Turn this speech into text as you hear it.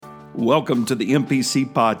Welcome to the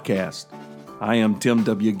MPC Podcast. I am Tim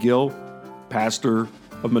W. Gill, pastor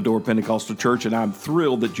of Medora Pentecostal Church, and I'm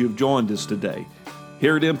thrilled that you've joined us today.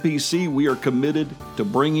 Here at MPC, we are committed to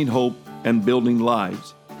bringing hope and building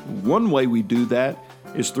lives. One way we do that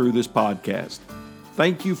is through this podcast.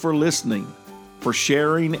 Thank you for listening, for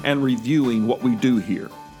sharing and reviewing what we do here.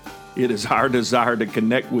 It is our desire to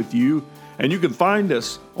connect with you, and you can find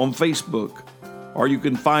us on Facebook, or you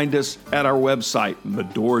can find us at our website,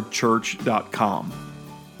 medorachurch.com.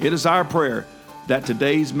 It is our prayer that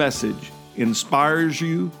today's message inspires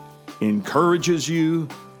you, encourages you,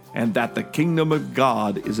 and that the kingdom of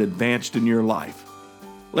God is advanced in your life.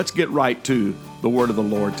 Let's get right to the word of the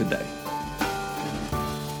Lord today.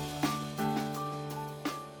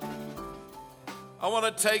 I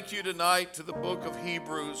want to take you tonight to the book of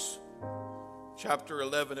Hebrews, chapter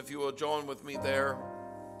 11, if you will join with me there,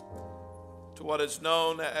 to what is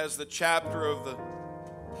known as the chapter of the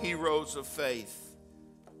heroes of faith.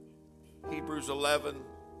 Hebrews 11,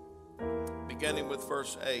 beginning with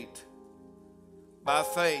verse 8. By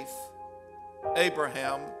faith,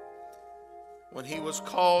 Abraham, when he was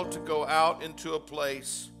called to go out into a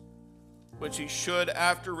place which he should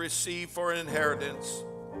after receive for an inheritance,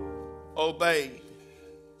 obeyed,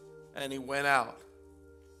 and he went out,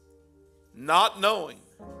 not knowing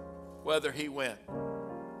whether he went.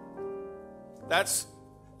 That's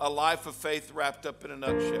a life of faith wrapped up in a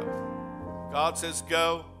nutshell. God says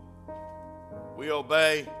go, we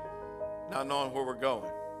obey, not knowing where we're going.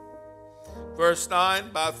 Verse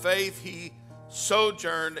 9, by faith he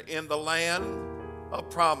sojourned in the land of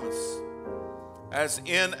promise, as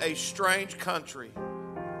in a strange country,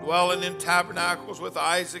 dwelling in tabernacles with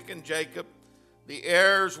Isaac and Jacob, the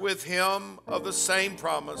heirs with him of the same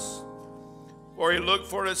promise. For he looked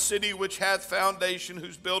for a city which hath foundation,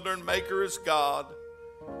 whose builder and maker is God.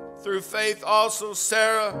 Through faith also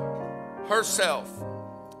Sarah herself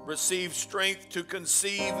received strength to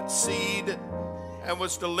conceive seed, and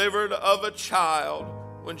was delivered of a child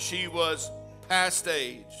when she was past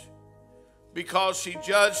age, because she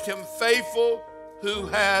judged him faithful who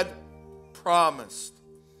had promised.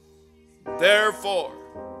 Therefore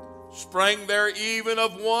sprang there even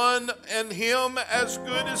of one, and him as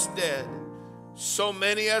good as dead, so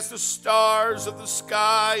many as the stars of the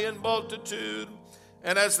sky in multitude,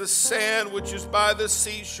 and as the sand which is by the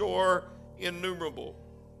seashore innumerable.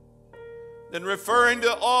 Then referring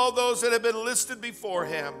to all those that have been listed before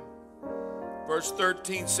him, verse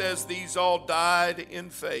 13 says, these all died in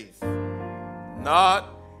faith, not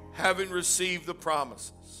having received the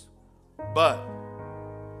promises, but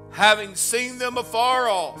having seen them afar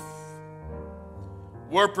off,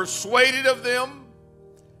 were persuaded of them,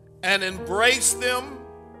 and embraced them,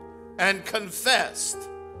 and confessed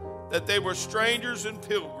that they were strangers and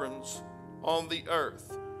pilgrims on the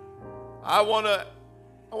earth. I want to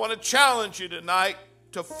challenge you tonight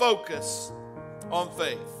to focus on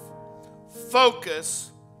faith.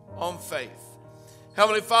 Focus on faith.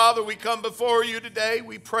 Heavenly Father, we come before you today.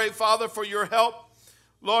 We pray, Father, for your help,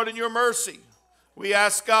 Lord, and your mercy. We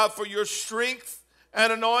ask, God, for your strength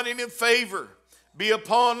and anointing and favor be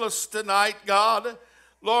upon us tonight, God.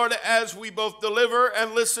 Lord, as we both deliver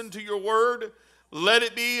and listen to your word, let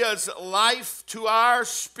it be as life to our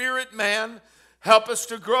spirit man. Help us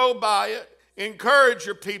to grow by it. Encourage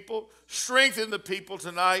your people. Strengthen the people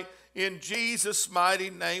tonight. In Jesus'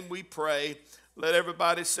 mighty name we pray. Let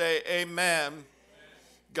everybody say amen. Amen.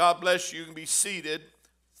 God bless you. You can be seated.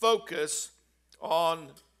 Focus on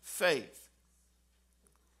faith.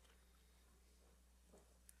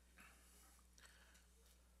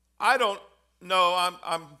 I don't know,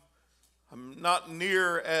 I'm not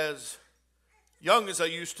near as young as I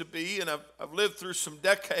used to be, and I've lived through some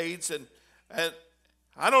decades, and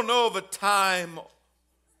I don't know of a time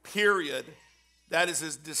period that is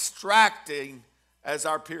as distracting as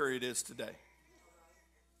our period is today.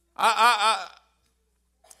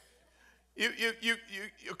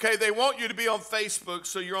 Okay, they want you to be on Facebook,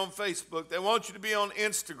 so you're on Facebook. They want you to be on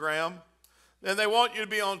Instagram. Then they want you to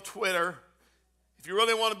be on Twitter. If you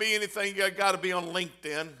really want to be anything, you got to be on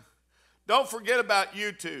LinkedIn. Don't forget about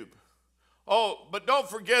YouTube. Oh, but don't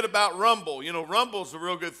forget about Rumble. You know, Rumble's a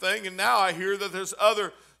real good thing, and now I hear that there's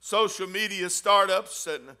other social media startups,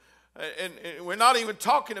 and we're not even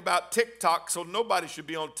talking about TikTok, so nobody should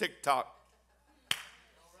be on TikTok.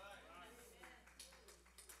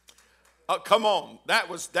 Come on, that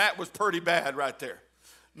was pretty bad right there.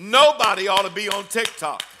 Nobody ought to be on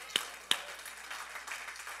TikTok.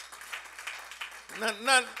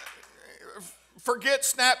 Forget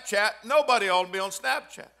Snapchat. Nobody ought to be on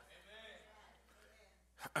Snapchat.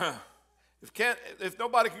 If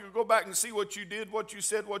nobody can go back and see what you did, what you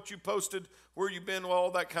said, what you posted, where you've been, all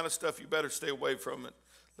that kind of stuff, you better stay away from it.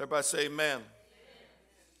 Everybody say amen. Amen.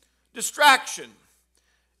 Distraction.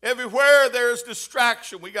 Everywhere there's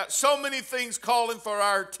distraction. We got so many things calling for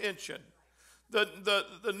our attention.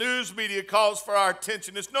 The news media calls for our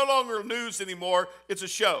attention. It's no longer news anymore. It's a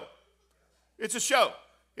show. It's a show.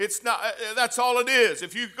 It's not. That's all it is.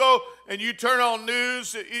 If you go and you turn on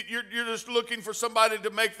news, you're just looking for somebody to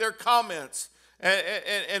make their comments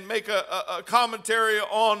and make a commentary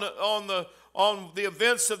on the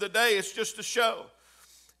events of the day. It's just a show.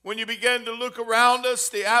 When you begin to look around us,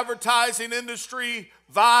 the advertising industry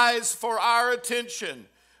vies for our attention,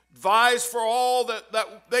 vies for all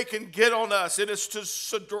that they can get on us. It is to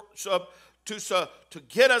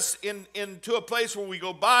get us into a place where we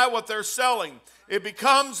go buy what they're selling. It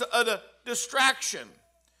becomes a distraction.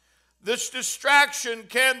 This distraction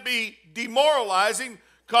can be demoralizing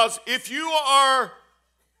because if you are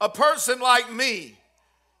a person like me,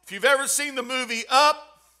 if you've ever seen the movie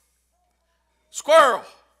Up, squirrel.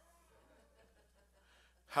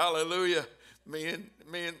 Hallelujah. Me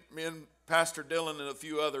and Pastor Dylan and a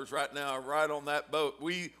few others right now are right on that boat.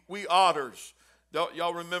 We otters. Don't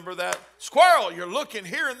y'all remember that? Squirrel, you're looking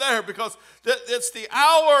here and there because it's the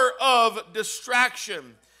hour of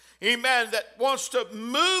distraction. Amen. That wants to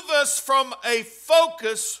move us from a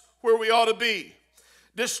focus where we ought to be.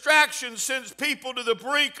 Distraction sends people to the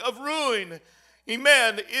brink of ruin.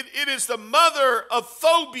 Amen. It is the mother of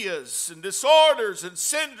phobias and disorders and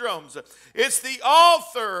syndromes. It's the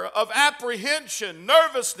author of apprehension,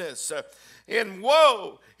 nervousness, and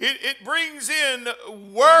woe. It brings in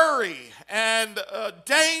worry and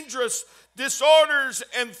dangerous disorders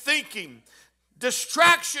and thinking.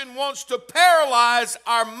 Distraction wants to paralyze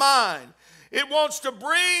our mind. It wants to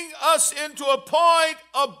bring us into a point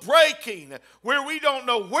of breaking where we don't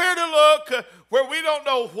know where to look, where we don't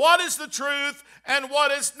know what is the truth and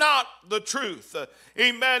what is not the truth.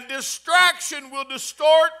 Amen. Distraction will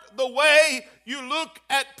distort the way you look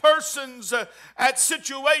at persons, at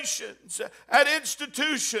situations, at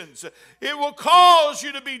institutions. It will cause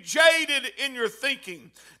you to be jaded in your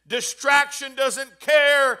thinking. Distraction doesn't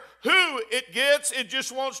care who it gets, it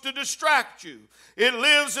just wants to distract you. It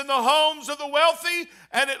lives in the homes of the wealthy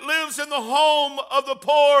and it lives in the home of the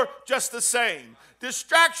poor just the same.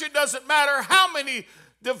 Distraction doesn't matter how many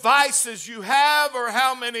devices you have or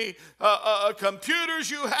how many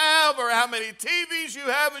computers you have or how many TVs you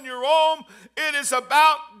have in your home. It is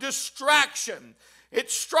about distraction.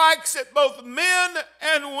 It strikes at both men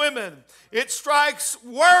and women. It strikes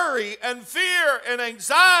worry and fear and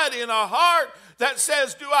anxiety in our heart that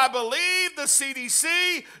says, do I believe the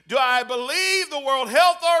CDC? Do I believe the World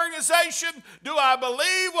Health Organization? Do I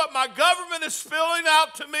believe what my government is spilling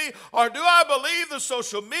out to me? Or do I believe the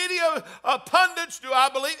social media pundits? Do I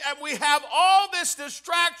believe? And we have all this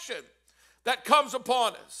distraction that comes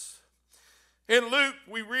upon us. In Luke,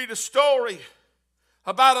 we read a story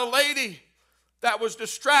about a lady that was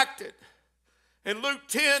distracted. In Luke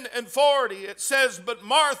 10:40, it says, but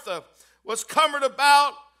Martha was cumbered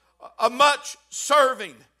about a much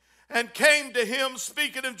serving and came to him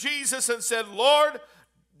speaking of Jesus and said, Lord,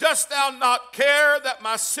 dost thou not care that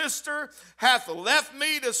my sister hath left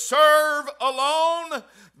me to serve alone?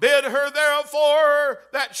 Bid her therefore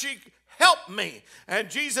that she help me. And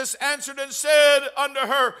Jesus answered and said unto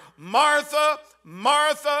her, Martha,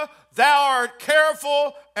 Martha, thou art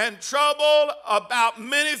careful and troubled about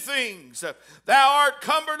many things. Thou art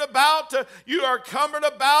cumbered about, you are cumbered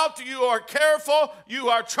about, you are careful, you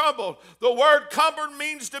are troubled. The word cumbered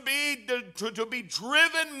means to be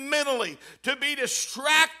driven mentally, to be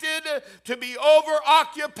distracted, to be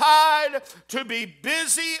overoccupied, to be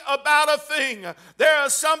busy about a thing. There are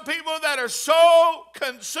some people that are so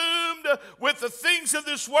consumed with the things of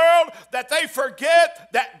this world that they forget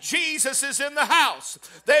that Jesus is in the house.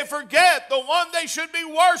 They forget the one they should be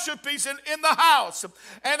worshiping in the house.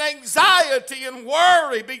 And anxiety and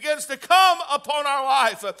worry begins to come upon our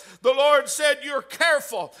life. The Lord said, you're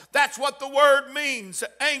careful. That's what the word means.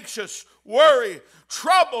 Anxious, worry,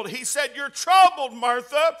 troubled. He said, you're troubled,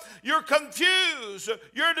 Martha. You're confused.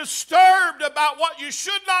 You're disturbed about what you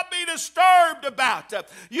should not be disturbed about.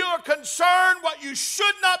 You are concerned what you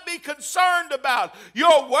should not be concerned about. You're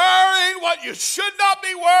worrying what you should not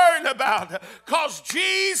be worrying about, because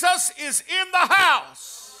Jesus is in the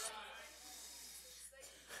house.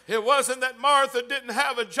 It wasn't that Martha didn't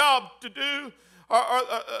have a job to do, or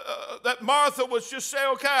that Martha was just saying,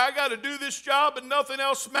 okay, I got to do this job and nothing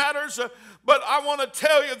else matters. But I want to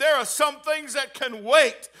tell you, there are some things that can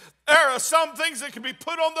wait. There are some things that can be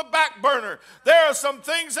put on the back burner. There are some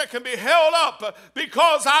things that can be held up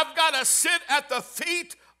because I've got to sit at the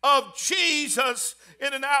feet of Jesus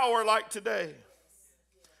in an hour like today.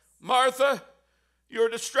 Martha, you're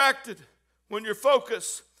distracted when your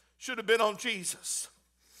focus should have been on Jesus.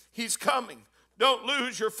 He's coming. Don't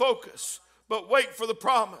lose your focus, but wait for the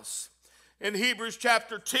promise. In Hebrews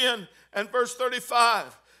chapter 10 and verse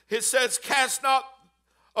 35, it says, cast not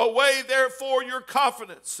away therefore your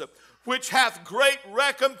confidence, which hath great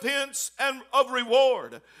recompense and of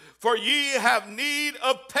reward. For ye have need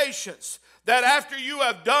of patience, that after you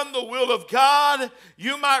have done the will of God,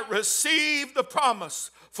 you might receive the promise.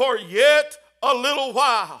 For yet a little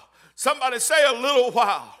while. Somebody say a little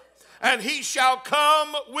while. And he shall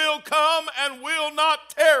come, and will not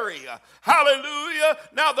tarry. Hallelujah.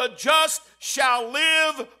 Now the just shall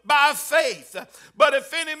live by faith. But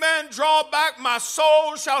if any man draw back, my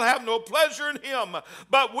soul shall have no pleasure in him.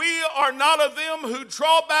 But we are not of them who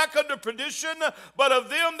draw back unto perdition, but of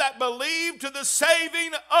them that believe to the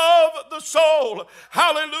saving of the soul.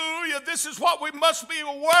 Hallelujah. This is what we must be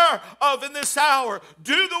aware of in this hour.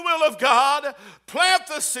 Do the will of God, plant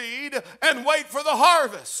the seed, and wait for the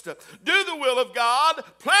harvest. Do the will of God,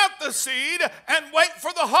 plant the seed, and wait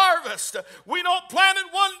for the harvest. We don't plant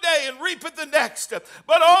it one day and reap it the next.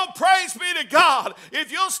 But oh, praise be to God.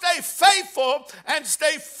 If you'll stay faithful and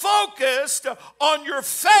stay focused on your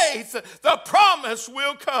faith, the promise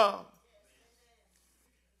will come.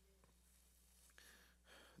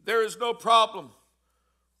 There is no problem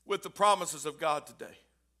with the promises of God today.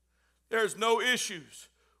 There's no issues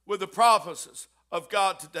with the promises of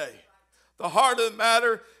God today. The heart of the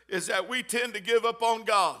matter is that we tend to give up on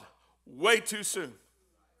God way too soon.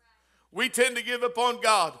 We tend to give up on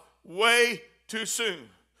God way too soon.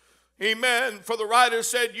 Amen. For the writer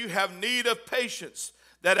said, you have need of patience,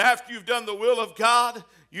 that after you've done the will of God,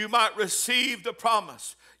 you might receive the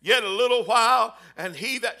promise. Yet a little while, and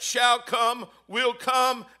he that shall come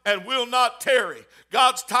and will not tarry.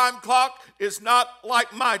 God's time clock is not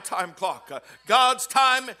like my time clock. God's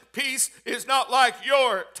time piece is not like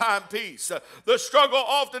your time piece. The struggle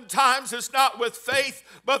oftentimes is not with faith,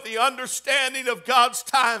 but the understanding of God's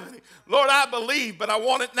timing. Lord, I believe, but I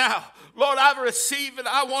want it now. Lord, I've received it.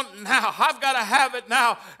 I want it now. I've got to have it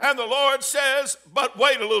now. And the Lord says, but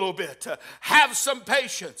wait a little bit. Have some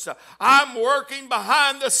patience. I'm working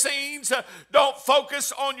behind the scenes. Don't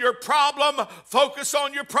focus on your problem. Focus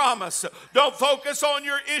on your promise. Don't focus on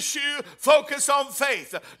your issue. Focus on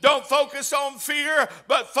faith. Don't focus on fear,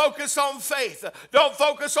 but focus on faith. Don't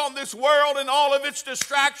focus on this world and all of its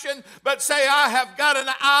distraction, but say, I have got an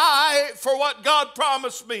eye for what God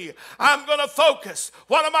promised me. I'm going to focus.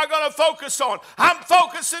 What am I going to focus on? I'm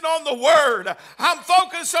focusing on the Word. I'm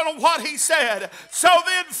focusing on what He said. So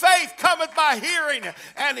then faith cometh by hearing,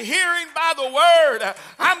 and hearing by the Word.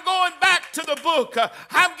 I'm going back to the book.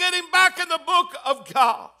 I'm getting back in the book of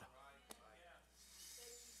God.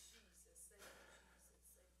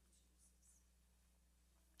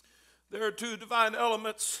 There are two divine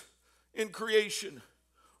elements in creation: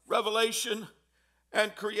 revelation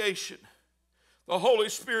and creation. The Holy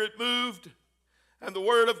Spirit moved and the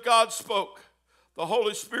Word of God spoke. The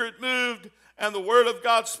Holy Spirit moved and the Word of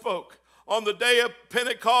God spoke. On the day of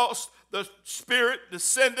Pentecost, the Spirit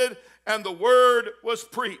descended and the Word was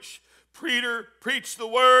preached. Peter preached the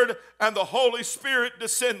Word and the Holy Spirit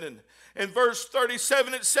descended. In verse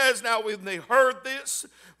 37 it says, now when they heard this,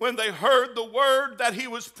 when they heard the word that he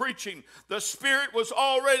was preaching, the Spirit was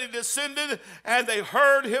already descended, and they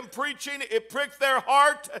heard him preaching. It pricked their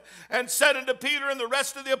heart, and said unto Peter and the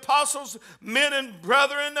rest of the apostles, men and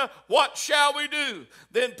brethren, what shall we do?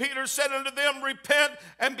 Then Peter said unto them, repent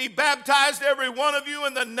and be baptized every one of you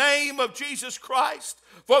in the name of Jesus Christ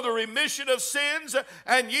for the remission of sins,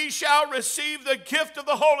 and ye shall receive the gift of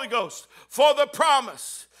the Holy Ghost. For the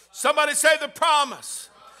promise, somebody say, the promise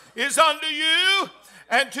is unto you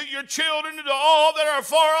and to your children, and to all that are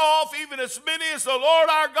far off, even as many as the Lord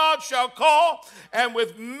our God shall call. And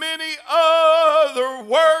with many other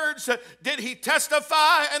words did he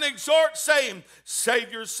testify and exhort, saying,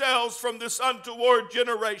 save yourselves from this untoward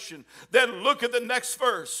generation. Then look at the next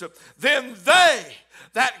verse. Then they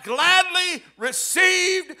that gladly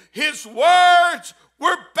received his words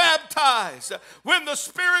were baptized. When the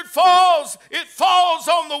Spirit falls, it falls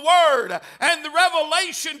on the Word, and the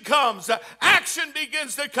revelation comes. Action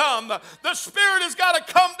begins to come. The Spirit has got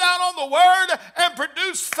to come down on the Word and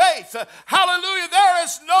produce faith. Hallelujah. There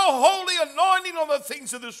is no holy anointing on the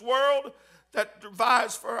things of this world that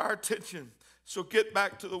divides for our attention. So get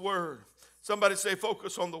back to the Word. Somebody say,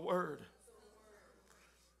 focus on the Word.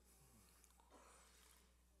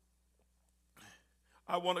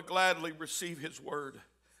 I want to gladly receive his word.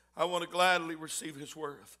 I want to gladly receive his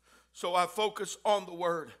word. So I focus on the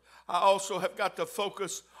word. I also have got to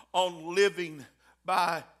focus on living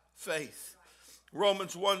by faith.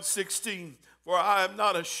 Romans 1:16, for I am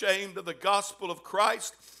not ashamed of the gospel of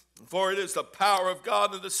Christ, for it is the power of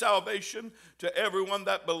God unto salvation to everyone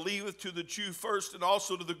that believeth, to the Jew first and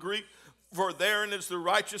also to the Greek. For therein is the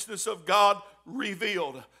righteousness of God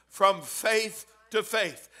revealed from faith to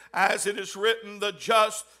faith. As it is written, the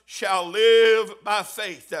just shall live by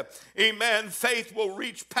faith. Amen. Faith will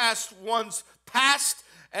reach past one's past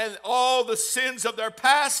and all the sins of their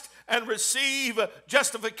past and receive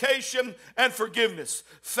justification and forgiveness.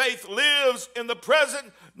 Faith lives in the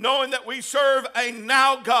present, knowing that we serve a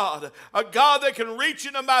now God, a God that can reach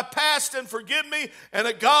into my past and forgive me, and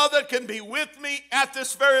a God that can be with me at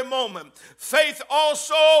this very moment. Faith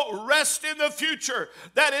also rests in the future,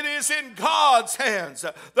 that it is in God's hands.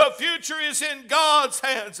 The future is in God's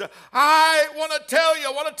hands. I want to tell you,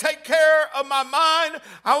 I want to take care of my mind.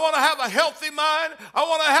 I want to have a healthy mind. I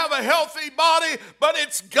want to have a healthy body, but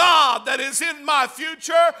it's God that is in my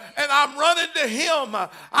future, and I'm running to him.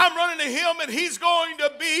 I'm running to him, and he's going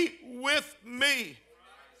to be with me.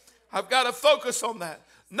 I've got to focus on that.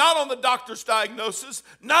 Not on the doctor's diagnosis,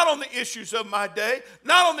 not on the issues of my day,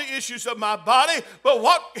 not on the issues of my body, but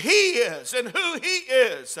what he is and who he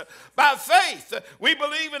is. By faith, we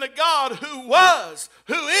believe in a God who was,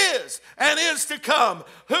 who is, and is to come,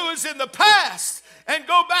 who is in the past, and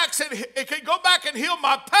can go back and heal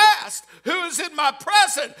my past, who is in my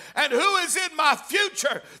present, and who is in my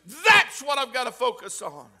future. That's what I've got to focus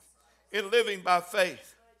on in living by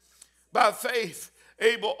faith. By faith,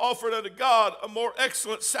 Abel offered unto God a more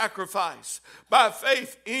excellent sacrifice. By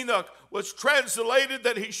faith, Enoch was translated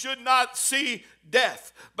that he should not see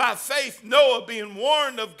death. By faith, Noah, being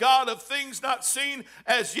warned of God of things not seen,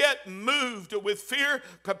 as yet moved with fear,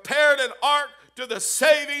 prepared an ark to the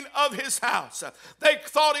saving of his house. They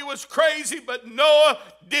thought he was crazy, but Noah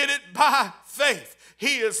did it by faith.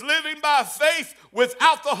 He is living by faith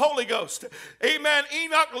without the Holy Ghost. Amen.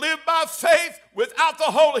 Enoch lived by faith without the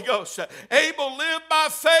Holy Ghost. Abel lived by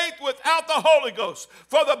faith without the Holy Ghost.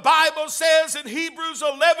 For the Bible says in Hebrews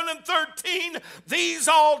 11 and 13, these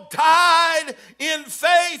all died in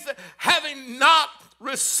faith, having not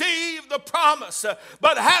received the promise,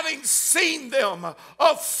 but having seen them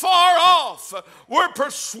afar off, were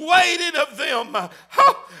persuaded of them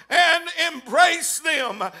and embraced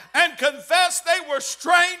them and confessed they were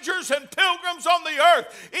strangers and pilgrims on the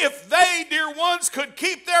earth. If they, dear ones, could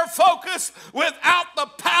keep their focus without the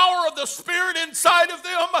power of the Spirit inside of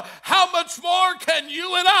them, how much more can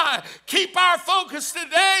you and I keep our focus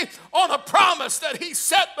today on a promise that he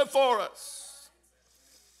set before us?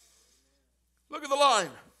 Look at the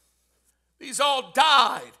line. These all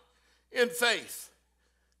died in faith,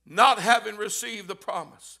 not having received the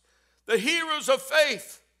promise. The heroes of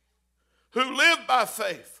faith who lived by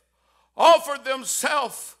faith offered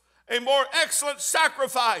themselves a more excellent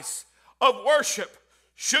sacrifice of worship,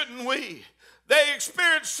 shouldn't we? They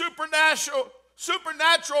experienced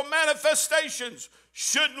supernatural manifestations,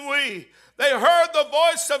 shouldn't we? They heard the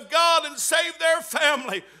voice of God and saved their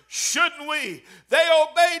family, shouldn't we? They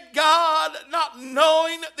obeyed God not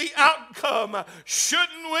knowing the outcome,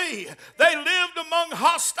 shouldn't we? They lived among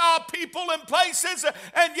hostile people and places,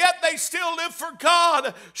 and yet they still lived for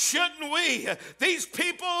God, shouldn't we? These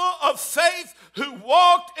people of faith who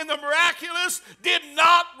walked in the miraculous did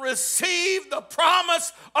not receive the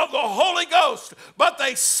promise of the Holy Ghost, but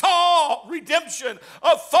they saw redemption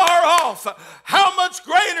afar off. How much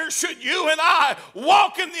greater should you and I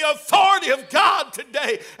walk in the authority of God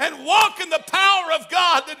today and walk in the power of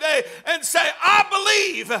God today and say, I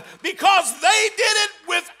believe because they did it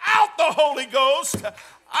without the Holy Ghost,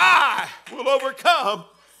 I will overcome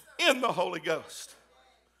in the Holy Ghost.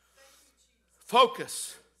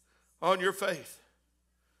 Focus on your faith.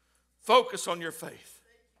 Focus on your faith.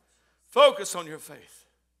 Focus on your faith.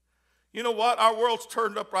 You know what? Our world's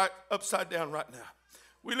turned upside down right now.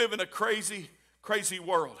 We live in a crazy, crazy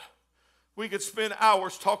world. We could spend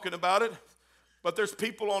hours talking about it, but there's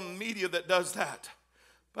people on the media that does that.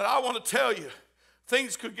 But I want to tell you,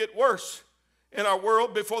 things could get worse in our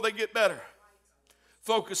world before they get better.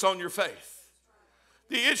 Focus on your faith.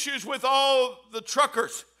 The issues with all the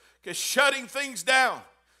truckers shutting things down.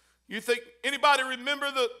 You think, anybody remember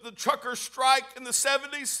the trucker strike in the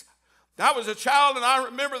 70s? I was a child and I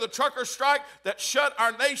remember the trucker strike that shut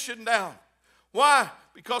our nation down. Why?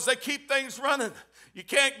 Because they keep things running. you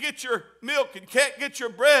can't get your milk, and you can't get your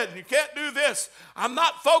bread, and you can't do this. I'm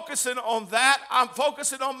not focusing on that. I'm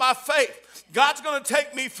focusing on my faith. God's going to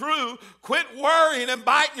take me through. Quit worrying and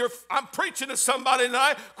biting your, I'm preaching to somebody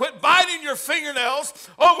tonight, quit biting your fingernails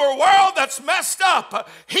over a world that's messed up.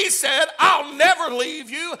 He said, I'll never leave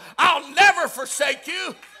you. I'll never forsake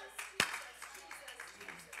you.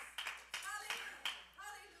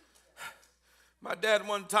 My dad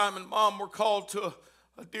one time and mom were called to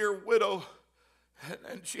a dear widow,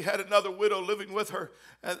 and she had another widow living with her,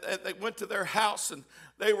 and they went to their house, and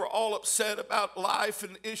they were all upset about life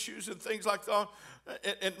and issues and things like that.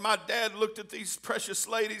 And my dad looked at these precious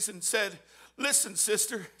ladies and said, listen,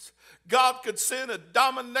 sisters, God could send a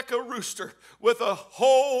Dominica rooster with a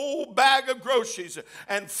whole bag of groceries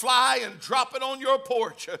and fly and drop it on your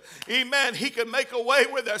porch. Amen. He can make a way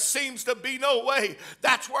where there seems to be no way.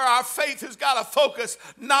 That's where our faith has got to focus,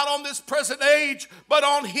 not on this present age, but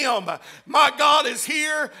on Him. My God is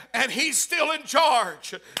here and He's still in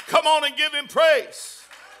charge. Come on and give Him praise.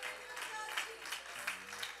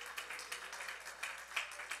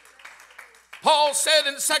 Paul said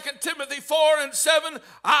in 2 Timothy 4:7,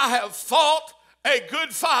 I have fought a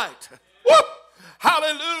good fight. Whoop!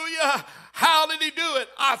 Hallelujah. How did he do it?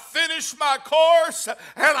 I finished my course and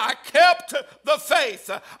I kept the faith.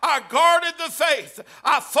 I guarded the faith.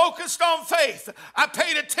 I focused on faith. I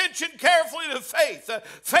paid attention carefully to faith.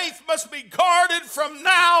 Faith must be guarded from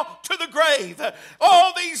now to the grave.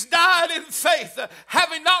 All these died in faith,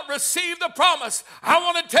 having not received the promise. I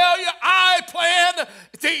want to tell you, I plan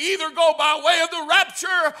to either go by way of the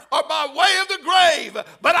rapture or by way of the grave,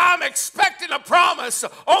 but I'm expecting a promise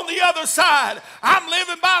on the other side. I'm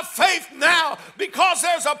living by faith now because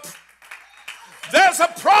there's a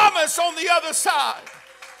promise on the other side.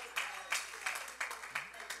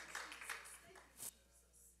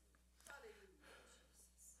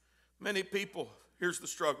 Many people, here's the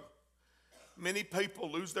struggle. Many people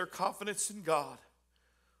lose their confidence in God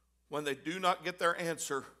when they do not get their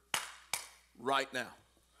answer right now.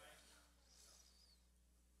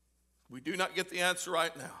 We do not get the answer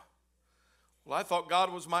right now. Well, I thought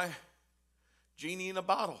God was my genie in a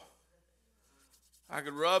bottle. I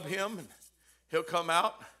could rub him and he'll come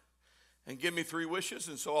out and give me 3 wishes,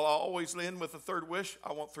 and so I'll always end with the 3rd wish.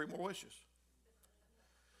 I want 3 more wishes.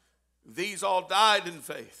 These all died in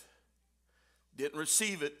faith. Didn't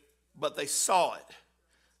receive it, but they saw it.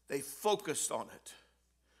 They focused on it.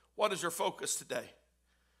 What is your focus today?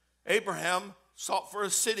 Abraham sought for a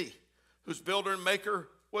city whose builder and maker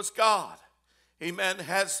was God. Amen.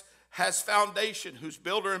 Has foundation, whose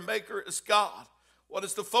builder and maker is God. What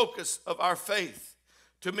is the focus of our faith?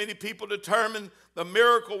 Too many people determine the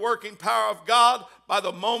miracle working power of God by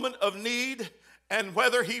the moment of need and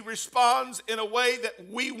whether he responds in a way that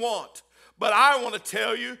we want. But I want to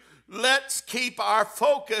tell you, let's keep our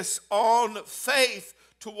focus on faith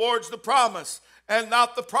towards the promise and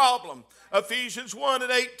not the problem. Ephesians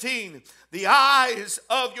 1:18, the eyes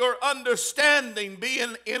of your understanding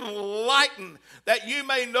being enlightened, that you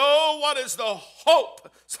may know what is the hope,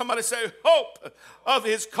 somebody say hope, of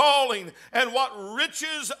his calling, and what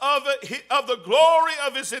riches of the glory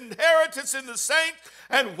of his inheritance in the saints,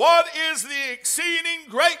 and what is the exceeding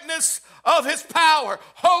greatness of his power.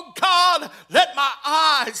 Oh God, let my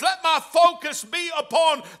eyes, let my focus be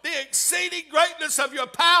upon the exceeding greatness of your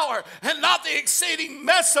power and not the exceeding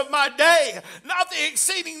mess of my day, not the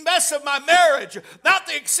exceeding mess of my marriage, not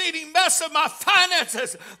the exceeding mess of my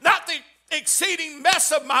finances, not the exceeding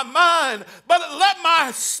mess of my mind, but let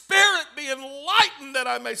my spirit be enlightened that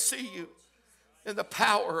I may see you in the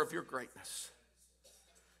power of your greatness.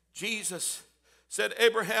 Jesus said,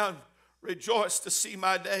 Abraham rejoiced to see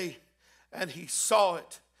my day, and he saw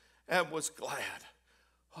it and was glad.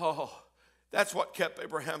 Oh, that's what kept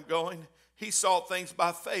Abraham going. He saw things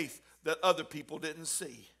by faith that other people didn't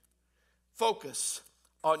see. Focus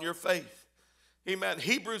on your faith. Amen.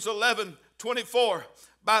 Hebrews 11:24.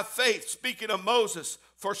 By faith, speaking of Moses,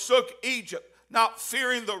 forsook Egypt, not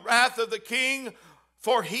fearing the wrath of the king,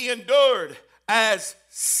 for he endured as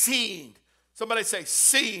seeing. Somebody say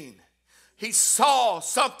seeing. He saw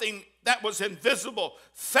something that was invisible.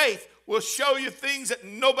 Faith will show you things that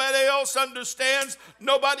nobody else understands,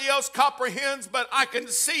 nobody else comprehends, but I can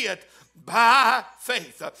see it by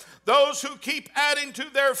faith. Those who keep adding to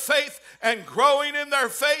their faith and growing in their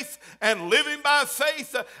faith and living by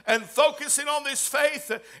faith and focusing on this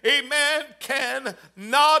faith, amen, can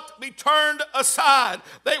not be turned aside.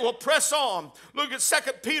 They will press on. Look at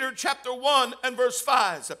 2 Peter chapter 1 and verse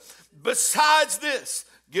 5. Besides this,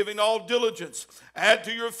 giving all diligence, Add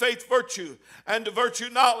to your faith virtue, and to virtue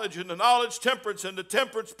knowledge, and to knowledge temperance, and to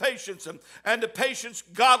temperance patience, and to patience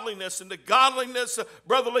godliness, and to godliness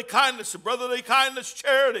brotherly kindness, and brotherly kindness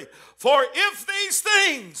charity. For if these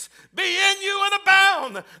things be in you and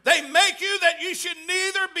abound, they make you that you should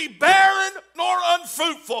neither be barren nor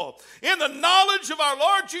unfruitful in the knowledge of our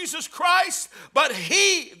Lord Jesus Christ. But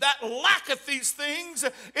he that lacketh these things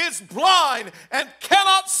is blind and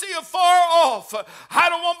cannot see afar off. I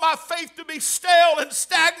don't want my faith to be stale and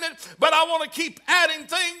stagnant, but I want to keep adding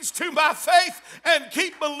things to my faith and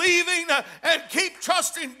keep believing and keep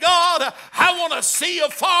trusting God. I want to see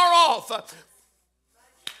afar off.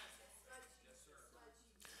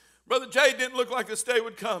 Brother Jay, didn't look like this day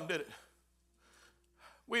would come, did it?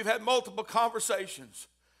 We've had multiple conversations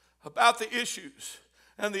about the issues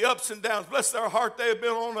and the ups and downs. Bless their heart, they have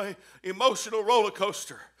been on an emotional roller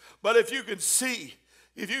coaster. But if you could see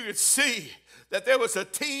that there was a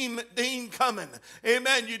team Dean coming,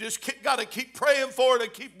 amen, you just got to keep praying for it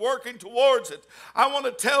and keep working towards it. I want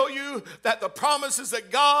to tell you that the promises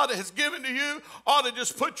that God has given to you ought to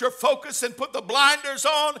just put your focus and put the blinders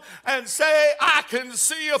on and say, I can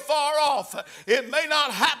see afar off. It may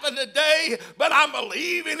not happen today, but I'm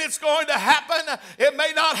believing it's going to happen. It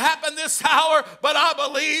may not happen this hour, but I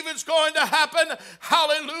believe it's going to happen.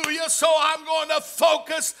 Hallelujah. So I'm going to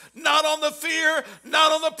focus not on the fear,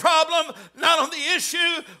 not on the problem, not on the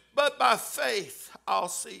issue, but by faith I'll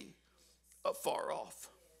see afar off.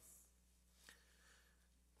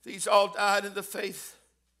 These all died in the faith,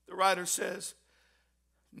 the writer says,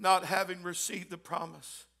 not having received the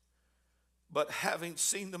promise, but having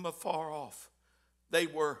seen them afar off, they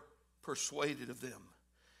were persuaded of them.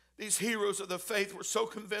 These heroes of the faith were so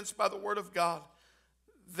convinced by the word of God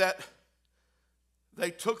that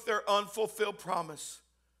they took their unfulfilled promise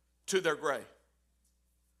to their grave.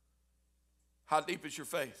 How deep is your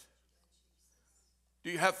faith? Do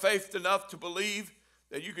you have faith enough to believe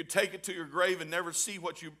that you could take it to your grave and never see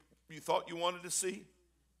what you thought you wanted to see?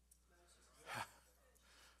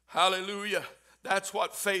 Hallelujah. That's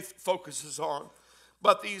what faith focuses on.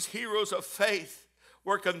 But these heroes of faith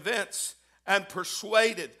were convinced and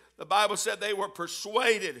persuaded. The Bible said they were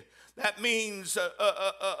persuaded. That means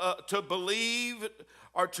to believe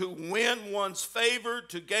or to win one's favor,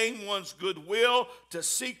 to gain one's goodwill, to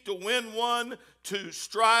seek to win one, to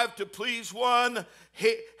strive to please one.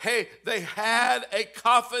 They had a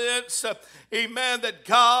confidence, amen, that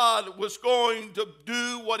God was going to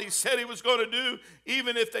do what he said he was going to do,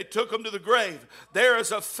 even if they took him to the grave. There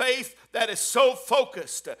is a faith that is so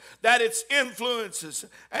focused that its influences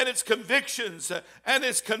and its convictions and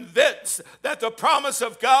is convinced that the promise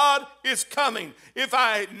of God is coming. If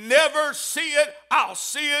I never see it, I'll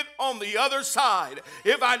see it on the other side.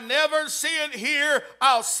 If I never see it here,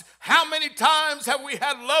 how many times have we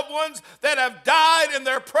had loved ones that have died and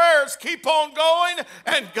their prayers keep on going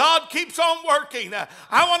and God keeps on working?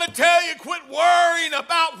 I want to tell you, quit worrying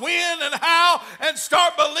about when and how and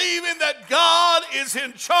start believing that God is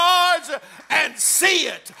in charge and see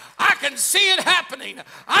it. I can see it happening.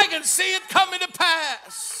 I can see it coming to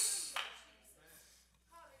pass.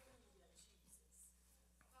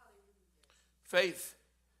 Faith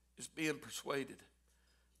is being persuaded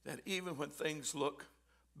that even when things look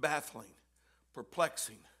baffling,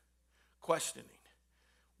 perplexing, questioning,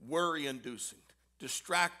 worry-inducing,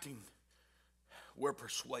 distracting, we're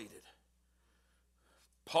persuaded.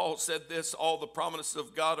 Paul said this, all the promises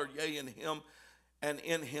of God are yea in him, and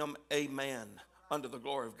in him amen, unto the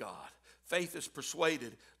glory of God. Faith is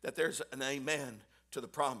persuaded that there's an amen to the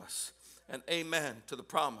promise, an amen to the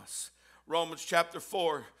promise. Romans chapter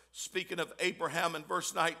 4, speaking of Abraham in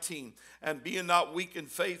verse 19, and being not weak in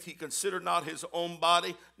faith, he considered not his own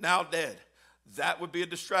body now dead. That would be a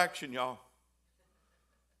distraction, y'all.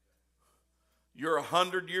 You're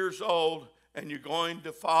 100 years old and you're going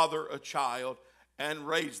to father a child and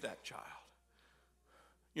raise that child.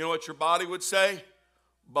 You know what your body would say?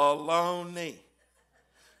 Baloney.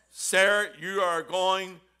 Sarah, you are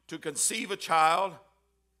going to conceive a child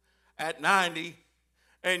at 90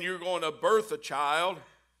 and you're going to birth a child.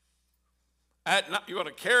 You're going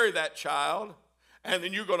to carry that child and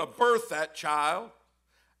then you're going to birth that child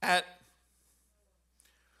at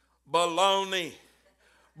baloney.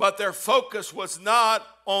 But their focus was not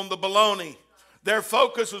on the baloney. Their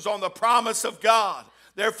focus was on the promise of God.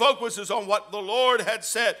 Their focus is on what the Lord had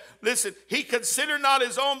said. Listen, he considered not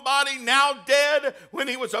his own body now dead when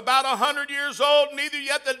he was about 100 years old, neither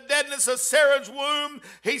yet the deadness of Sarah's womb.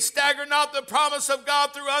 He staggered not the promise of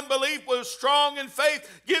God through unbelief, was strong in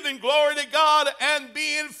faith, giving glory to God and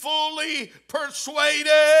being fully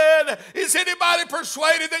persuaded. Is anybody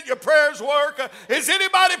persuaded that your prayers work? Is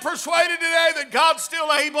anybody persuaded today that God's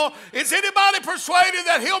still able? Is anybody persuaded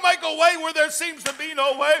that he'll make a way where there seems to be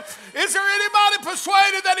no way? Is there anybody persuaded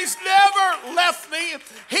that he's never left me?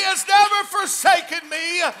 He has never forsaken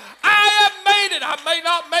me. I have made it. I may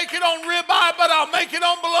not make it on ribeye, but I'll make it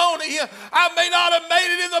on bologna. I may not have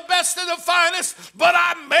made it in the best and the finest, but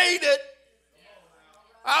I made it.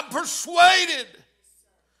 I'm persuaded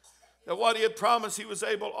that what he had promised he was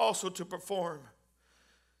able also to perform.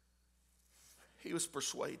 He was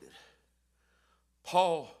persuaded.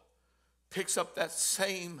 Paul picks up that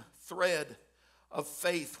same thread of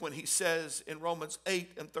faith when he says in Romans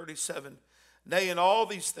 8:37, nay, in all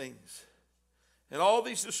these things, in all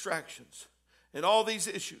these distractions, in all these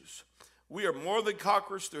issues, we are more than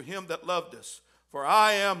conquerors through him that loved us. For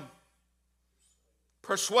I am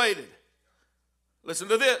persuaded. Listen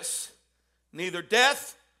to this. Neither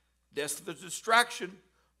death is a distraction,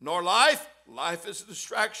 nor life is a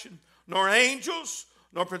distraction, nor angels,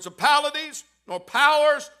 nor principalities, nor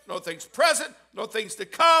powers, nor things present, nor things to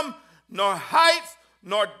come, nor height,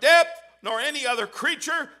 nor depth, nor any other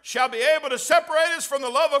creature shall be able to separate us from the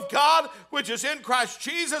love of God, which is in Christ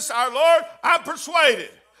Jesus our Lord. I'm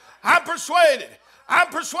persuaded. I'm persuaded. I'm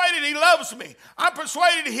persuaded he loves me. I'm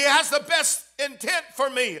persuaded he has the best intent for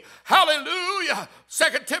me. Hallelujah.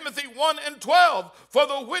 2 Timothy 1:12. For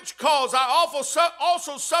the which cause I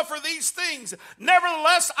also suffer these things.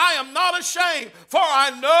 Nevertheless, I am not ashamed, for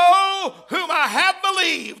I know whom I have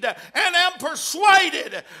believed, and am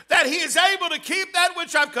persuaded that he is able to keep that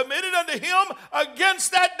which I've committed unto him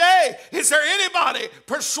against that day. Is there anybody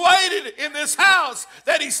persuaded in this house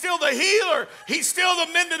that he's still the healer? He's still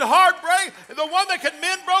the mended heartbreak, the one that can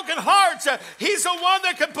mend broken hearts. He's the one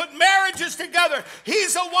that can put marriages together.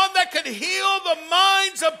 He's the one that can heal the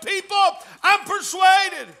minds of people. I'm persuaded.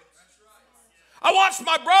 I watched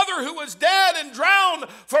my brother who was dead and drowned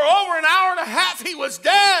for over an hour and a half. He was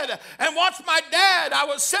dead. And watched my dad. I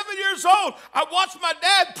was 7 years old. I watched my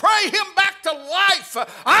dad pray him back to life.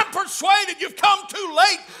 I'm persuaded you've come too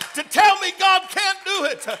late to tell me God can't do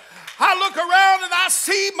it. I look around and I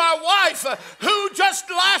see my wife who just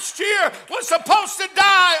last year was supposed to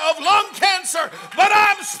die of lung cancer, but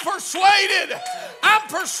I'm persuaded. I'm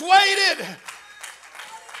persuaded.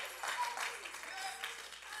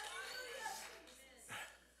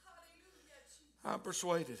 I'm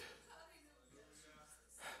persuaded.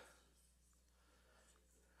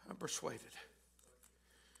 I'm persuaded.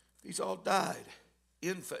 These all died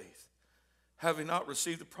in faith, having not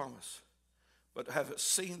received the promise, but having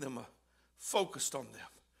seen them, focused on them,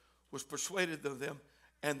 was persuaded of them,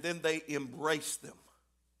 and then they embraced them.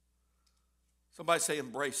 Somebody say,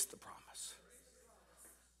 embrace the promise.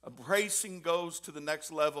 Embracing goes to the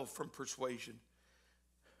next level from persuasion.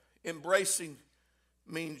 Embracing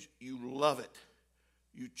means you love it.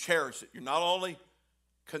 You cherish it. You're not only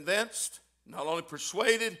convinced, not only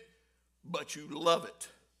persuaded, but you love it.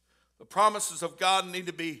 The promises of God need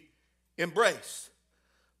to be embraced.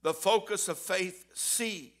 The focus of faith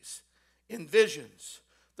sees, envisions.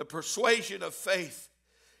 The persuasion of faith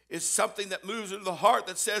is something that moves into the heart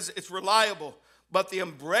that says it's reliable. But the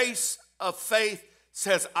embrace of faith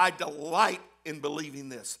says, I delight in believing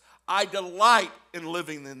this. I delight in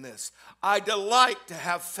living in this. I delight to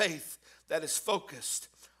have faith that is focused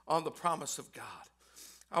on the promise of God.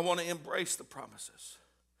 I want to embrace the promises.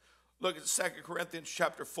 Look at 2 Corinthians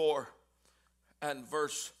chapter 4 and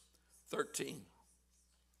verse 13.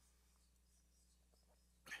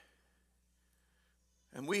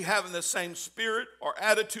 And we having the same spirit or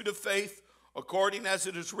attitude of faith, according as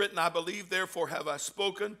it is written, I believe, therefore have I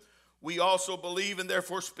spoken. We also believe and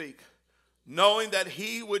therefore speak, knowing that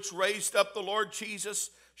he which raised up the Lord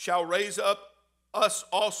Jesus shall raise up us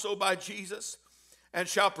also by Jesus, and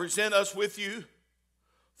shall present us with you.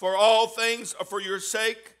 For all things are for your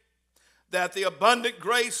sake, that the abundant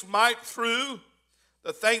grace might through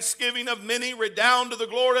the thanksgiving of many redound to the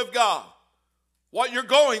glory of God. What you're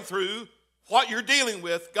going through, what you're dealing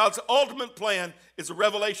with, God's ultimate plan is a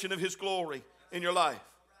revelation of his glory in your life.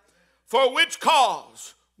 For which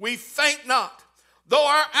cause we faint not, though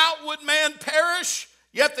our outward man perish,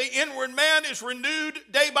 yet the inward man is renewed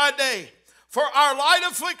day by day. For our light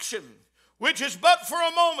affliction, which is but for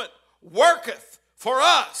a moment, worketh for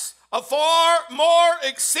us a far more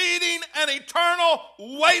exceeding and eternal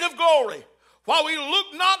weight of glory. while we look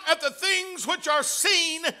not at the things which are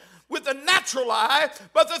seen with the natural eye,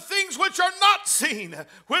 but the things which are not seen,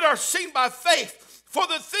 which are seen by faith. For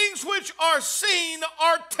the things which are seen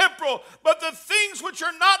are temporal, but the things which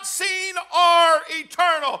are not seen are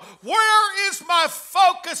eternal. Where is my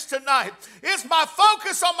focus tonight? Is my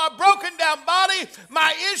focus on my broken down body,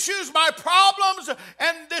 my issues, my problems,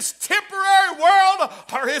 and this temporary world?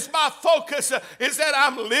 Or is my focus is that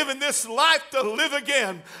I'm living this life to live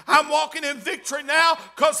again? I'm walking in victory now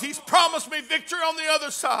because He's promised me victory on the other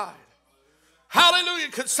side. Hallelujah.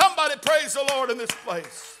 Could somebody praise the Lord in this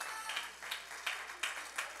place?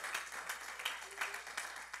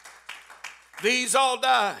 These all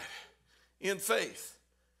died in faith,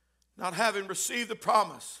 not having received the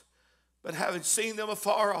promise, but having seen them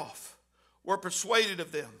afar off, were persuaded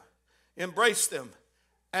of them, embraced them,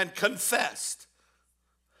 and confessed.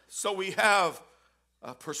 So we have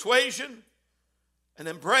a persuasion, an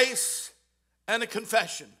embrace, and a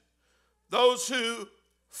confession. Those who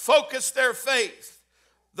focused their faith,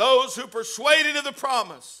 those who persuaded of the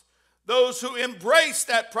promise, those who embraced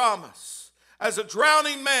that promise as a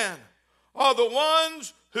drowning man, are the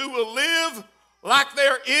ones who will live like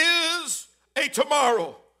there is a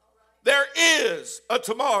tomorrow. There is a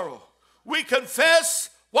tomorrow. We confess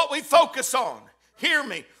what we focus on. Hear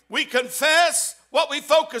me. We confess what we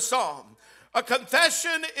focus on. A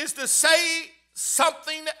confession is to say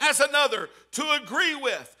something as another, to agree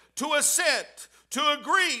with, to assent, to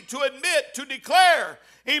agree, to admit, to declare.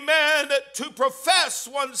 Amen. To profess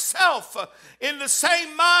oneself in the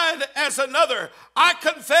same mind as another. I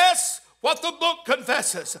confess what the book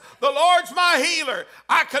confesses. The Lord's my healer.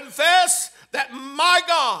 I confess that my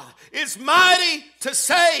God is mighty to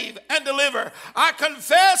save and deliver. I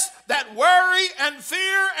confess that worry and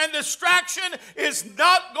fear and distraction is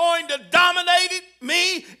not going to dominate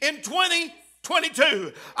me in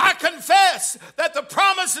 2022. I confess that the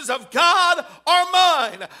promises of God are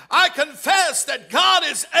mine. I confess that God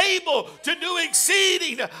is able to do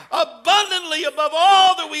exceeding abundantly above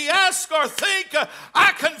all that we ask or think.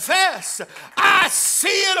 I confess. I see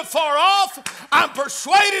it afar off. I'm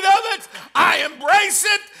persuaded of it. I embrace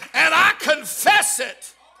it and I confess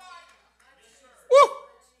it. Woo.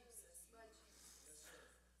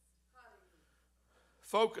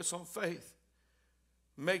 Focus on faith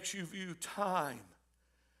makes you view time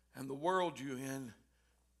and the world you're in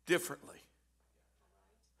differently.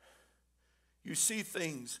 You see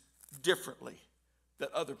things differently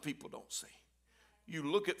that other people don't see. You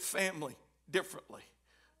look at family differently.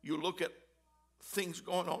 You look at things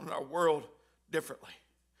going on in our world differently.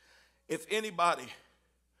 If anybody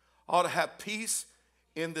ought to have peace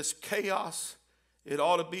in this chaos, it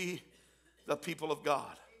ought to be the people of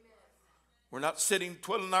God. We're not sitting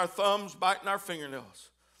twiddling our thumbs, biting our fingernails,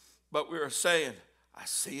 but we are saying, I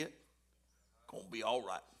see it. Going to be all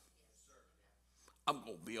right. I'm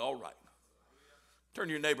going to be all right. Turn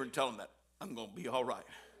to your neighbor and tell him that. I'm going to be all right.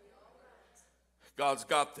 God's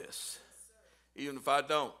got this, even if I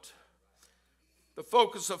don't. The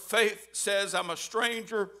focus of faith says I'm a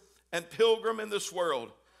stranger and pilgrim in this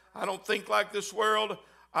world. I don't think like this world.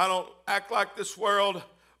 I don't act like this world,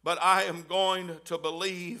 but I am going to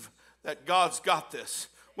believe that God's got this.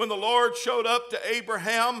 When the Lord showed up to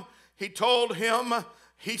Abraham, He told him,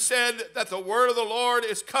 He said that the word of the Lord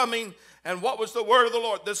is coming. And what was the word of the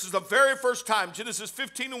Lord? This is the very first time. Genesis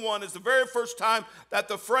 15:1 is the very first time that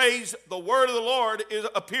the phrase, the word of the Lord,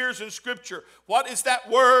 appears in Scripture. What is that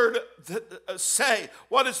word say?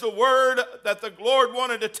 What is the word that the Lord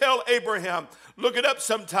wanted to tell Abraham? Look it up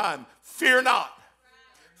sometime. Fear not.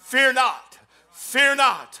 Fear not. Fear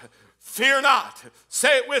not. Fear not.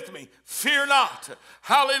 Say it with me. Fear not.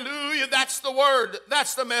 Hallelujah. That's the word.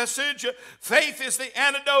 That's the message. Faith is the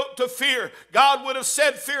antidote to fear. God would have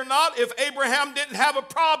said fear not if Abraham didn't have a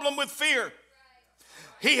problem with fear.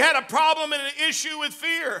 He had a problem and an issue with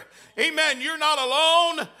fear. Amen. You're not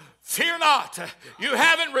alone. Fear not. You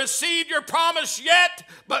haven't received your promise yet,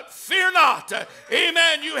 but fear not.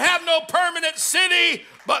 Amen. You have no permanent city,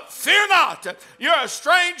 but fear not. You're a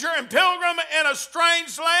stranger and pilgrim in a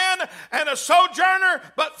strange land and a sojourner,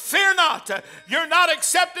 but fear not. You're not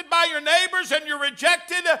accepted by your neighbors, and you're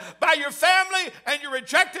rejected by your family, and you're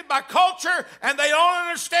rejected by culture, and they don't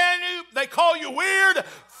understand you. They call you weird.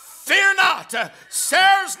 Fear not.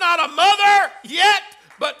 Sarah's not a mother yet,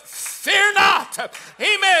 but fear not.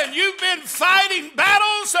 Amen. You've been fighting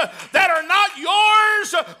battles that are not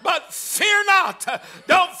yours, but fear not.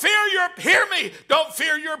 Don't hear me, don't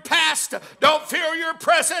fear your past, don't fear your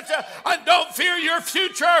present, and don't fear your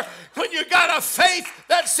future. When you got a faith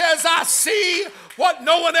that says, I see what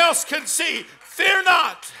no one else can see, fear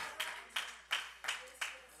not.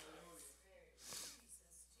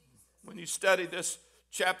 you study this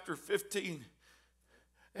chapter 15,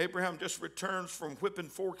 Abraham just returns from whipping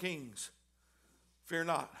 4 kings. Fear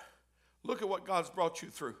not. Look at what God's brought you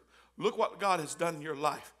through. Look what God has done in your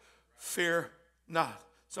life. Fear not.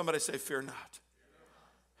 Somebody say, fear not.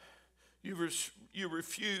 You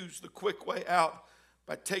refuse the quick way out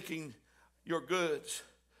by taking your goods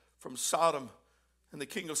from Sodom. And the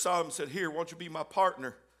king of Sodom said, here, won't you be my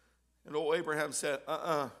partner? And old Abraham said,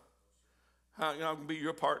 I'm not going to be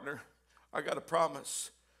your partner. I got a promise.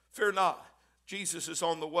 Fear not. Jesus is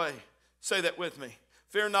on the way. Say that with me.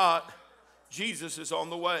 Fear not. Jesus is on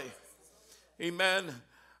the way. Amen.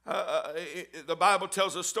 The Bible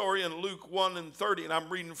tells a story in Luke 1:30, and I'm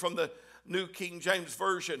reading from the New King James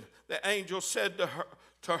Version. The angel said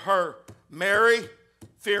to her, Mary,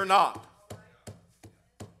 fear not,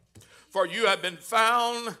 for you have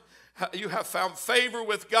found favor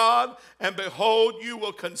with God, and behold, you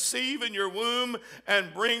will conceive in your womb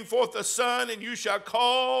and bring forth a son, and you shall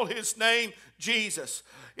call his name Jesus.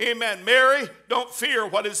 Amen. Mary, don't fear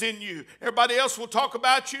what is in you. Everybody else will talk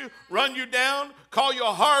about you, run you down, call you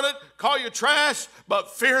a harlot, call you trash, but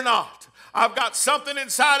fear not. I've got something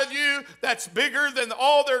inside of you that's bigger than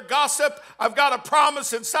all their gossip. I've got a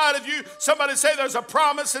promise inside of you. Somebody say, there's a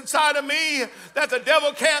promise inside of me that the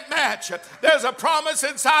devil can't match. There's a promise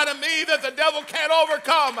inside of me that the devil can't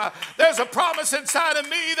overcome. There's a promise inside of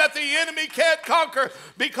me that the enemy can't conquer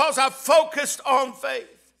because I've focused on faith.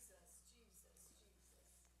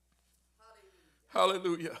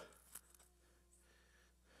 Hallelujah.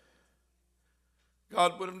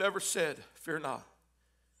 God would have never said, fear not,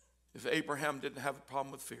 if Abraham didn't have a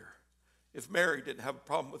problem with fear. If Mary didn't have a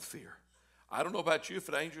problem with fear. I don't know about you, if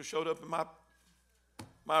an angel showed up in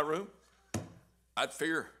my room, I'd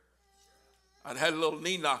fear. I'd had a little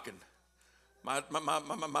knee knocking. My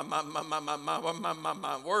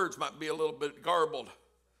words might be a little bit garbled.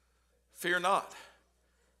 Fear not.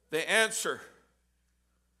 The answer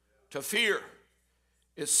to fear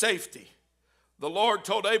is safety. The Lord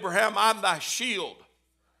told Abraham, I'm thy shield.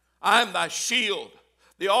 I'm thy shield.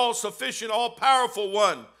 The all-sufficient, all-powerful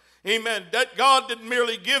one. Amen. That God didn't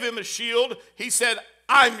merely give him a shield. He said,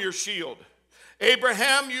 I'm your shield.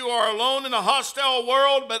 Abraham, you are alone in a hostile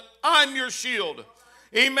world, but I'm your shield.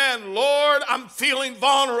 Amen. Lord, I'm feeling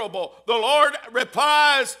vulnerable. The Lord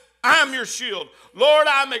replies, I'm your shield. Lord,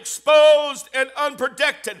 I'm exposed and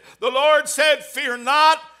unprotected. The Lord said, fear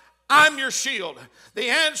not. I'm your shield. The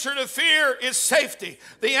answer to fear is safety.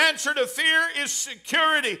 The answer to fear is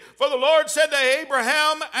security. For the Lord said to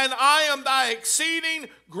Abraham, and I am thy exceeding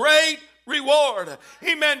great reward.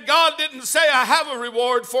 Amen. God didn't say, I have a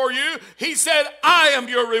reward for you. He said, I am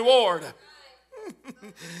your reward.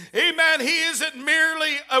 Amen. He isn't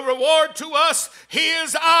merely a reward to us. He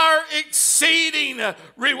is our exceeding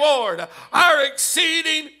reward. Our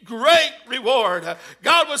exceeding great reward.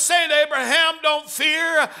 God was saying to Abraham, don't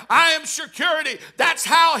fear. I am security. That's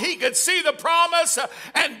how he could see the promise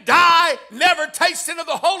and die, never tasting of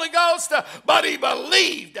the Holy Ghost, but he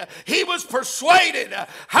believed. He was persuaded.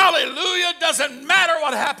 Hallelujah. Doesn't matter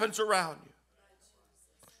what happens around you.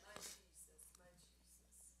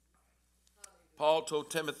 Paul told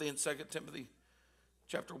Timothy in 2 Timothy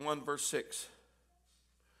chapter 1, verse 6.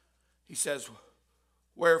 He says,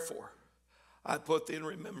 wherefore I put thee in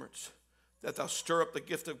remembrance that thou stir up the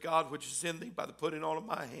gift of God which is in thee by the putting on of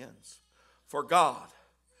my hands. For God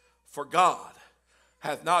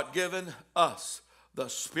hath not given us the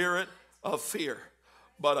spirit of fear,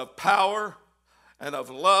 but of power and of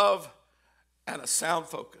love and a sound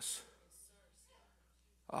focus.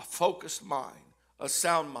 A focused mind, a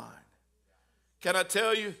sound mind. Can I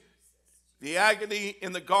tell you, the agony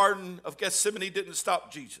in the Garden of Gethsemane didn't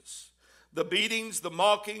stop Jesus. The beatings, the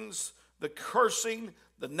mockings, the cursing,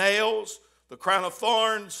 the nails, the crown of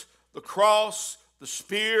thorns, the cross, the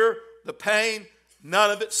spear, the pain, none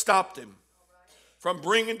of it stopped him from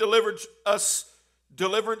bringing deliverance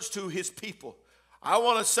to his people. I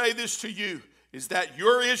want to say this to you, is that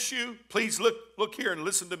your issue, please look here and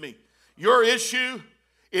listen to me. Your issue,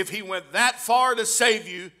 if he went that far to save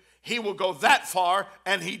you, he will go that far,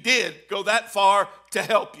 and he did go that far to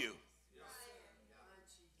help you.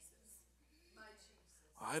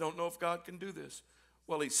 I don't know if God can do this.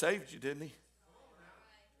 Well, he saved you, didn't he?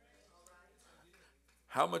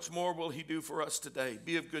 How much more will he do for us today?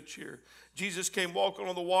 Be of good cheer. Jesus came walking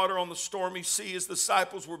on the water on the stormy sea. His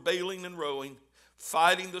disciples were bailing and rowing,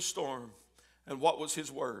 fighting the storm. And what was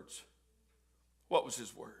his words? What was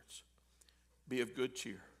his words? Be of good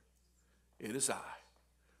cheer. It is I.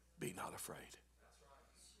 Be not afraid.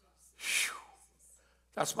 Whew.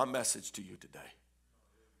 That's my message to you today.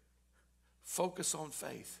 Focus on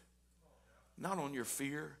faith, not on your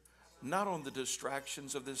fear, not on the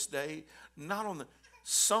distractions of this day, not on the...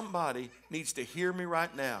 Somebody needs to hear me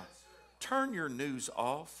right now. Turn your news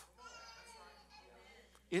off.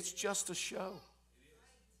 It's just a show.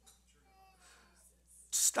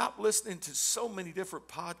 Stop listening to so many different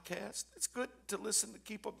podcasts. It's good to listen to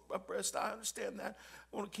keep abreast. I understand that.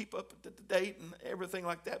 I want to keep up to date and everything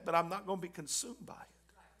like that, but I'm not going to be consumed by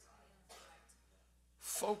it.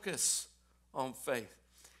 Focus on faith.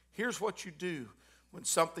 Here's what you do when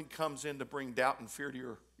something comes in to bring doubt and fear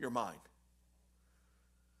to your mind.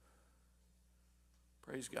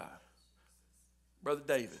 Praise God. Brother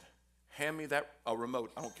David, hand me a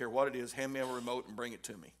remote. I don't care what it is. Hand me a remote and bring it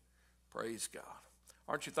to me. Praise God.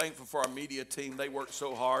 Aren't you thankful for our media team? They work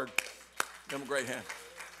so hard. Give them a great hand.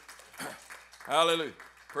 Hallelujah.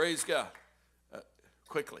 Praise God.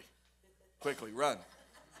 Quickly, run.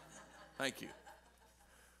 Thank you.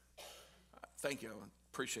 Thank you. I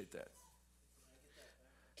appreciate that.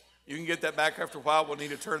 You can get that back after a while. We'll need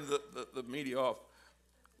to turn the media off.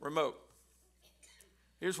 Remote.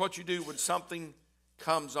 Here's what you do when something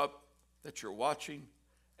comes up that you're watching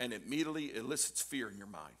and immediately elicits fear in your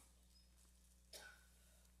mind.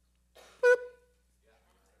 Boop.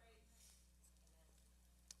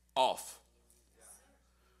 Off.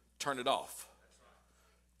 Turn it off.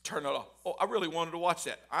 Turn it off. Oh, I really wanted to watch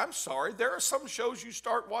that. I'm sorry. There are some shows you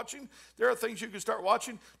start watching. There are things you can start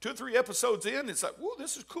watching. 2 or 3 episodes in, it's like, whoa,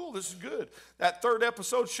 this is cool. This is good. That 3rd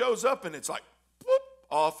episode shows up and it's like, whoop,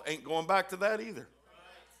 off. Ain't going back to that either.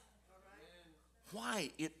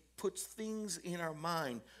 Why? It puts things in our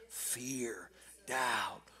mind. Fear,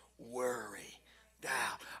 doubt, worry,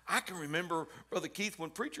 doubt. I can remember, Brother Keith, when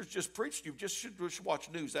preachers just preached, you just should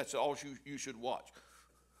watch news. That's all you should watch.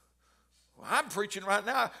 Well, I'm preaching right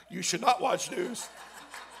now. You should not watch news.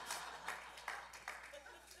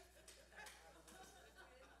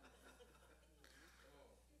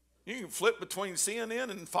 You can flip between CNN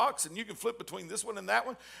and Fox, and you can flip between this one and that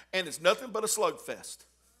one, and it's nothing but a slugfest.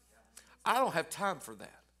 I don't have time for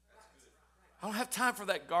that. I don't have time for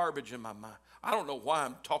that garbage in my mind. I don't know why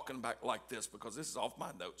I'm talking about like this because this is off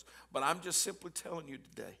my notes. But I'm just simply telling you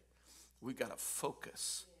today, we've got to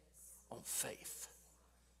focus on faith.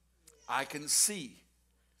 I can see,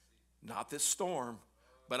 not this storm,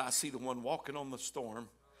 but I see the one walking on the storm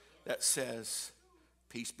that says,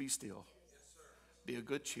 peace be still. Be of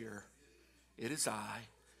good cheer. It is I.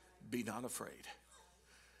 Be not afraid.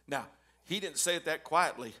 Now, he didn't say it that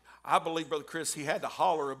quietly. I believe, Brother Chris, he had to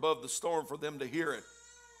holler above the storm for them to hear it.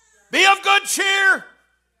 Be of good cheer.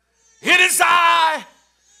 It is I.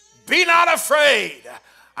 Be not afraid.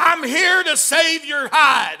 I'm here to save your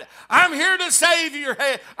hide. I'm here to save your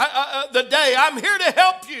the day. I'm here to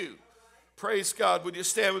help you. Praise God. Would you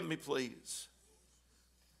stand with me, please?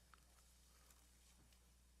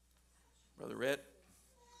 Brother Rhett,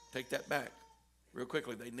 take that back real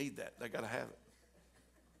quickly. They need that. They got to have it.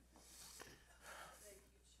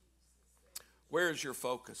 Where is your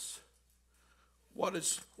focus? What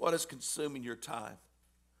is consuming your time?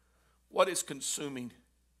 What is consuming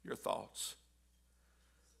your thoughts?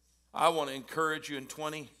 I want to encourage you in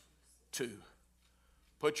 22.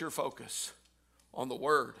 Put your focus on the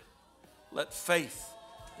Word. Let faith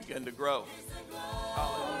begin to grow.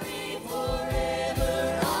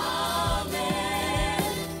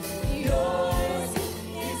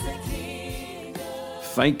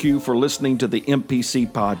 Thank you for listening to the MPC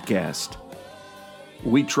podcast.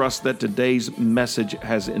 We trust that today's message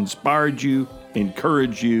has inspired you,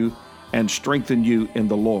 encouraged you, and strengthened you in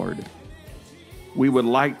the Lord. We would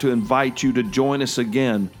like to invite you to join us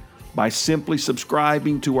again by simply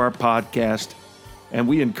subscribing to our podcast, and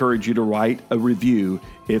we encourage you to write a review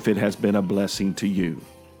if it has been a blessing to you.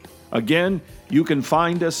 Again, you can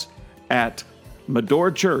find us at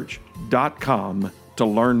medorachurch.com to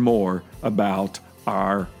learn more about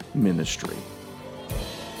our ministry.